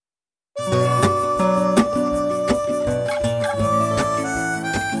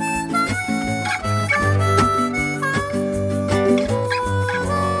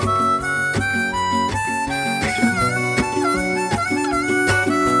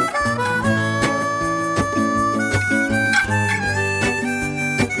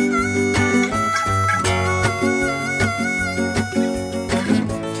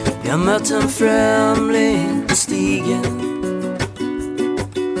mötte en främling på stigen.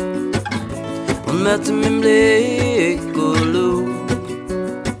 Hon mötte min blick och log.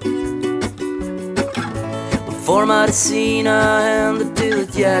 Hon formade sina händer till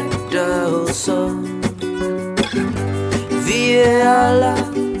ett hjärta och sa: vi är alla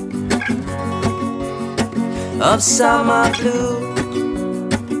av samma blod.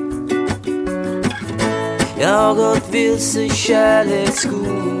 Jag har gått vilse i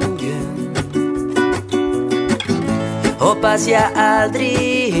kärleksskogen. Hoppas jag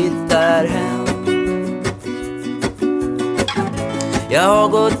aldrig hittar hem. Jag har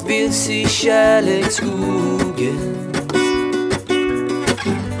gått vilse i kärleksskogen.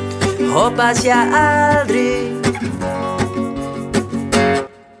 Hoppas jag aldrig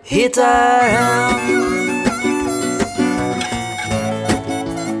hittar hem.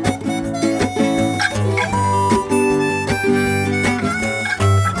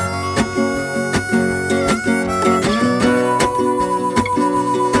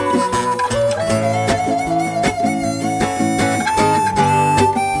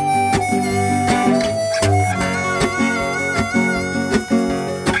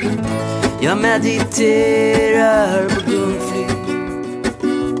 Jag mediterar på gungfly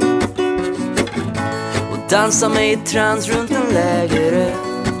och dansar mig i trans runt en lägereld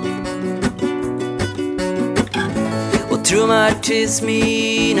och trummar tills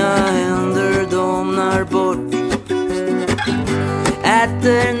mina händer domnar bort.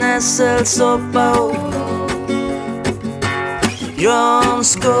 Äter nässelsoppa och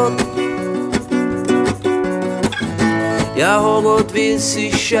granskott. Jag har gått vilse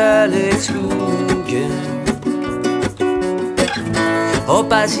i kärleksskogen.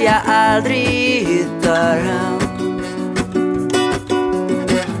 Hoppas jag aldrig hittar hem.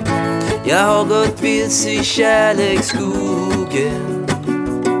 Jag har gått vilse i kärleksskogen.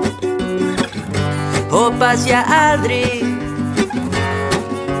 Hoppas jag aldrig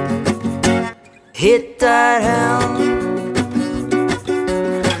hittar hem.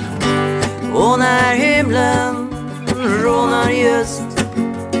 Och när himlen rånar i öst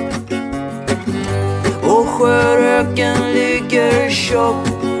och sjöröken ligger tjock,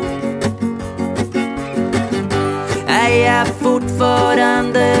 är jag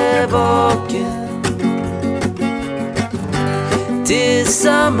fortfarande vaken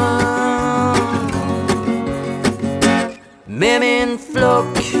tillsammans med min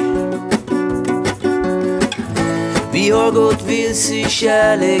flock. Vi har gått vilse i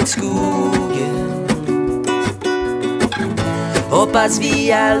kärleksskogen. Hoppas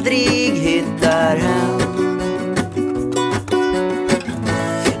vi aldrig hittar hem.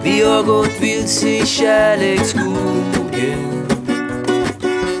 Vi har gått vilse i kärleksskogen.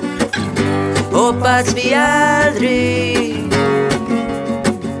 Hoppas vi aldrig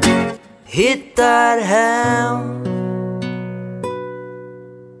hittar hem.